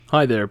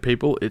Hi there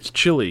people, it's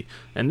Chili,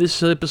 and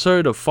this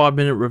episode of 5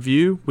 Minute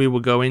Review we will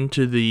go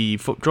into the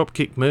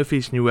Dropkick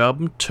Murphys' new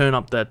album, Turn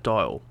Up That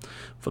Dial.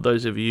 For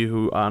those of you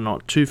who are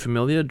not too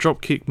familiar,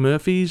 Dropkick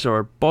Murphys are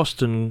a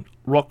Boston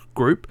rock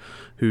group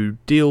who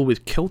deal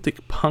with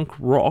Celtic punk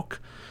rock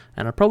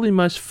and are probably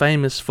most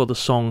famous for the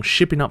song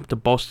Shipping Up to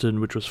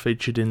Boston, which was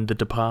featured in The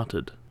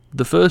Departed.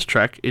 The first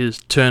track is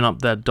Turn Up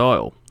That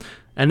Dial,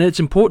 and it's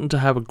important to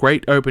have a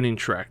great opening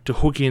track to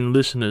hook in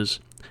listeners,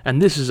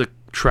 and this is a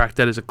track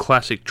that is a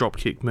classic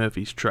Dropkick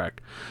Murphys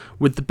track.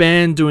 With the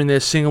band doing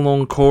their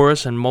sing-along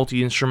chorus and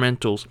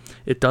multi-instrumentals,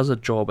 it does a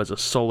job as a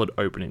solid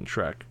opening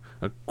track.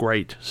 A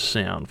great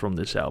sound from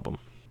this album.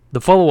 The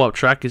follow-up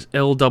track is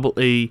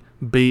L-E-E-B-O-Y,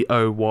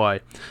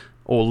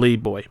 or Lee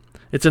Boy.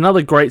 It's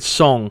another great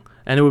song,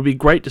 and it would be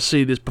great to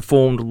see this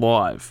performed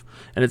live.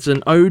 And it's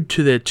an ode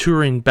to their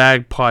touring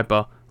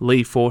bagpiper,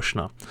 Lee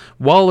Forshner,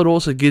 while it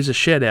also gives a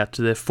shout out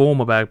to their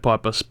former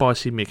bagpiper,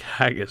 Spicy Mick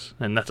Haggis,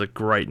 and that's a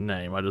great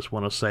name, I just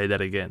want to say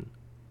that again,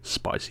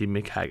 Spicy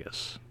Mick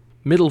Haggis.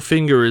 Middle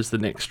Finger is the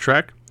next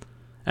track,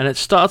 and it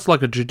starts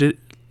like a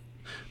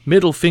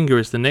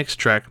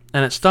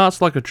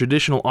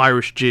traditional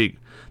Irish jig.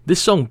 This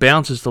song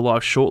bounces to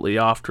life shortly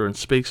after and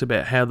speaks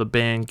about how the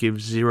band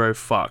gives zero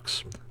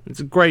fucks. It's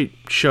a great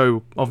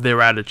show of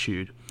their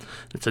attitude.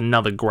 It's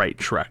another great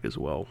track as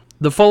well.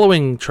 The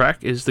following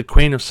track is The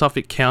Queen of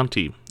Suffolk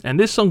County, and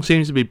this song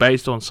seems to be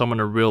based on someone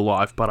in real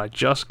life, but I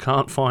just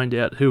can't find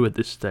out who at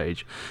this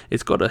stage.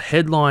 It's got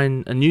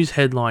a news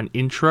headline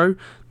intro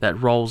that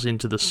rolls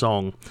into the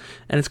song,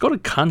 and it's got a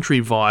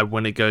country vibe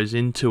when it goes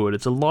into it.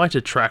 It's a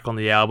lighter track on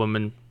the album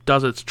and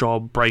does its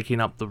job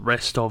breaking up the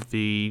rest of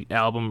the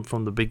album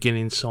from the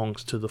beginning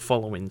songs to the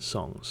following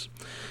songs.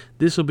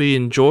 This will be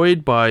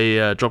enjoyed by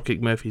Dropkick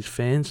Murphys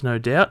fans, no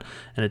doubt,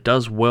 and it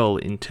does well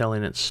in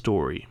telling its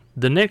story.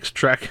 The next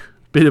track,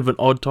 bit of an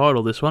odd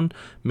title this one,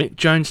 Mick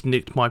Jones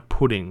Nicked My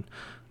Pudding.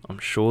 I'm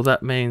sure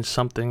that means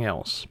something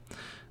else.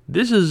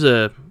 This is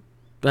an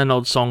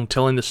odd song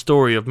telling the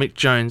story of Mick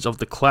Jones of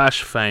The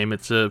Clash fame.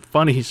 It's a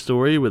funny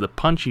story with a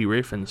punchy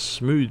riff and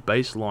smooth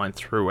bass line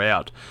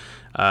throughout.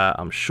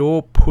 I'm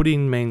sure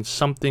pudding means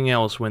something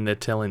else when they're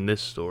telling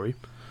this story,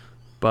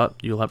 but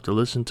you'll have to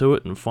listen to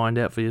it and find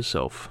out for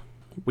yourself.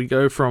 We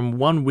go from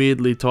one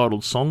weirdly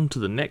titled song to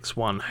the next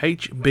one,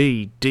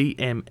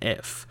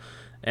 HBDMF.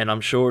 And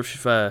I'm sure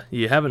if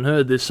you haven't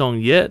heard this song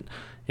yet,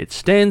 it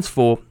stands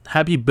for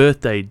Happy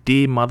Birthday,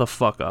 Dear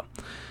Motherfucker.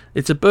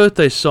 It's a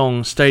birthday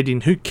song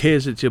stating who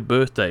cares it's your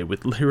birthday,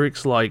 with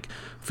lyrics like,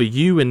 for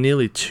you and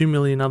nearly 2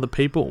 million other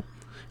people.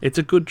 It's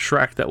a good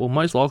track that will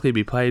most likely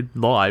be played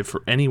live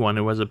for anyone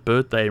who has a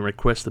birthday and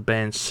requests the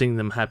band sing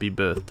them happy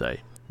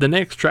birthday. The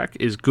next track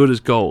is Good as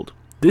Gold.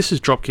 This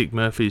is Dropkick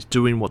Murphys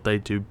doing what they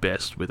do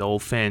best, with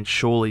old fans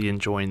surely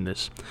enjoying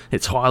this.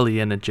 It's highly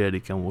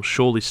energetic and will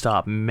surely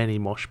start many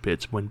mosh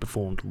pits when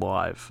performed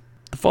live.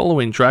 The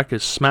following track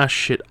is Smash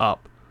Shit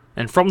Up,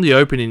 and from the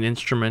opening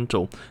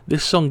instrumental,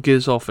 this song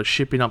gives off a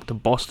Shipping Up to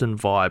Boston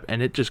vibe,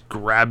 and it just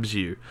grabs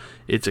you.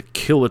 It's a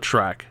killer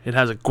track. It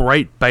has a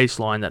great bass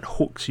line that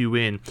hooks you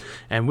in,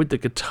 and with the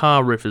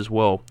guitar riff as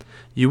well.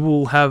 It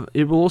will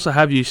also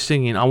have you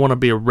singing I Want to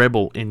Be a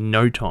Rebel in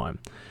no time.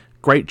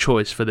 Great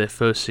choice for their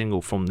first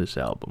single from this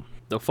album.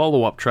 The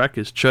follow-up track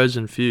is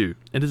Chosen Few.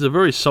 It is a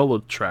very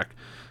solid track.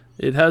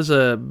 It has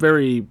a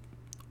very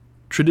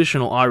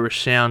traditional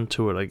Irish sound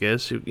to it, I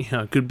guess.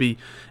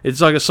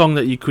 It's like a song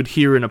that you could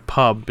hear in a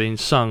pub being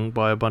sung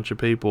by a bunch of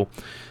people.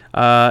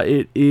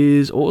 It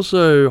is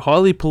also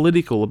highly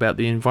political about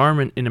the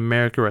environment in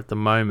America at the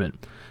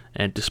moment.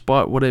 And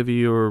despite whatever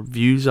your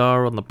views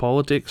are on the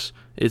politics,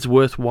 it's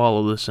worthwhile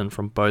to listen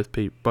from both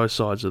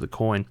sides of the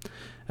coin.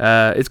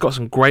 It's got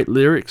some great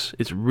lyrics.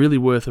 It's really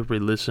worth a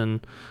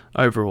re-listen.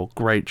 Overall,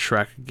 great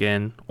track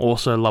again.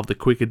 Also love the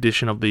quick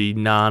addition of the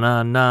na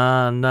na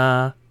na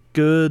na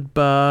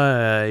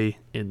goodbye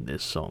in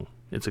this song.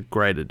 It's a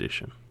great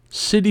addition.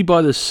 City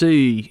by the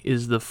Sea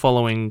is the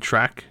following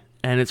track,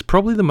 and it's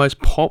probably the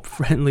most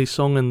pop-friendly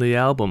song in the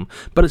album,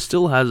 but it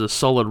still has a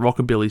solid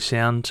rockabilly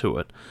sound to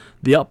it.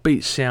 The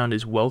upbeat sound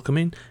is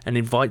welcoming and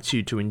invites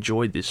you to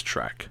enjoy this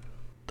track.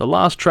 The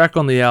last track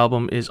on the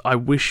album is I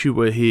Wish You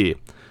Were Here,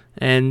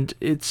 and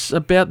it's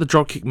about the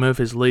Dropkick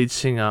Murphys lead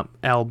singer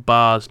Al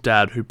Barr's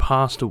dad who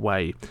passed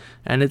away,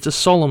 and it's a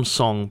solemn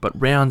song but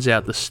rounds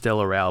out the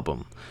stellar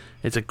album.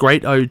 It's a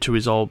great ode to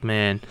his old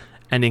man,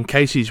 and in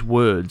Casey's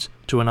words,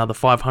 to another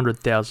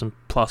 500,000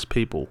 plus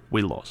people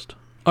we lost.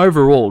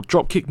 Overall,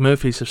 Dropkick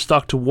Murphys have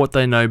stuck to what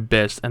they know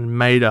best and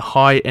made a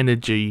high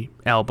energy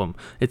album.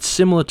 It's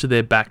similar to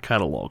their back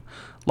catalogue.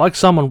 Like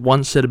someone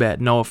once said about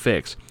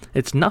NoFX,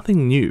 it's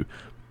nothing new,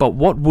 but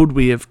what would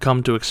we have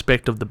come to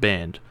expect of the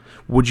band?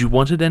 Would you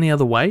want it any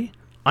other way?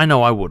 I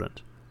know I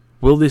wouldn't.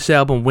 Will this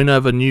album win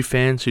over new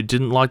fans who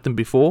didn't like them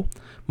before?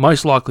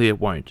 Most likely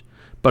it won't.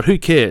 But who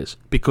cares?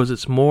 Because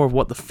it's more of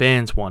what the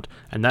fans want,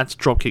 and that's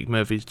Dropkick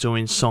Murphys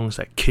doing songs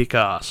that kick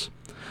ass.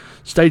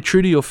 Stay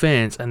true to your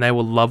fans and they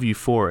will love you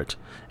for it,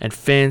 and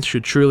fans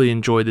should truly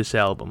enjoy this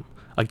album.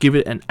 I give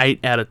it an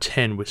 8 out of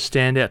 10 with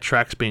standout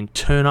tracks being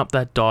Turn Up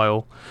That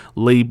Dial,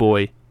 Lee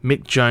Boy,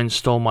 Mick Jones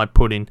Stole My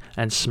Pudding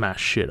and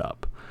smashed shit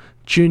up.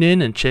 Tune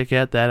in and check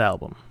out that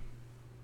album.